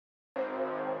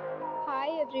Hi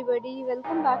everybody,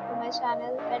 welcome back to my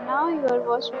channel and now you are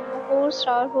watching a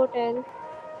 4-star hotel.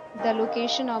 The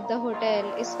location of the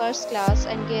hotel is first class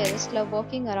and guests love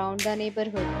walking around the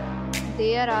neighborhood.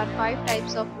 There are 5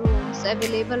 types of rooms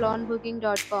available on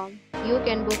booking.com. You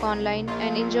can book online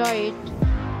and enjoy it.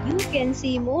 You can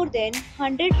see more than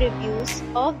 100 reviews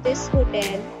of this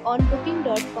hotel on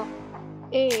booking.com.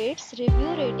 Its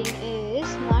review rating is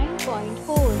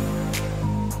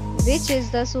 9.4, which is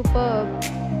the superb.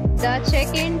 The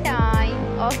check-in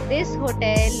time of this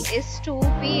hotel is 2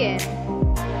 p.m.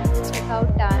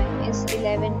 Check-out time is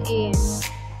 11 a.m.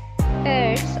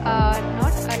 Pets are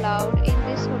not allowed in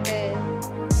this hotel.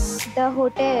 The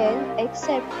hotel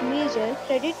accepts major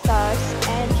credit cards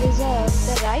and reserves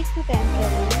the right to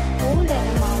temporarily hold an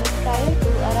amount prior to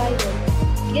arrival.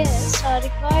 Guests are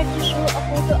required to show a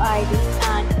photo ID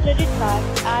and credit card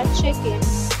at check-in.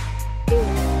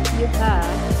 If you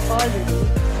have already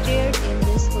stayed in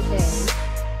this hotel,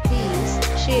 please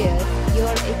share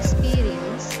your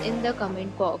experience in the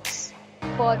comment box.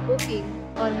 For booking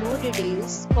or more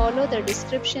details, follow the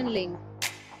description link.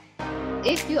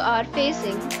 If you are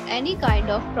facing any kind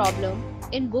of problem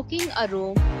in booking a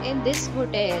room in this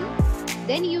hotel,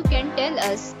 then you can tell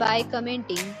us by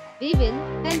commenting. We will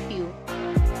help you.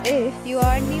 If you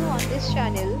are new on this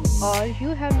channel or you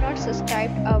have not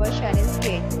subscribed our channel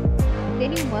yet,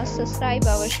 then you must subscribe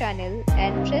our channel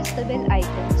and press the bell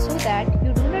icon so that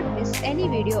you do not miss any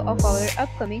video of our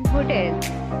upcoming hotel.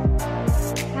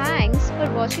 Thanks for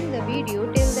watching the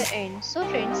video till the end. So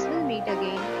friends, will meet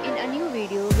again in a new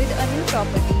video with a new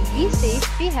property. Be safe,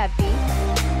 be happy.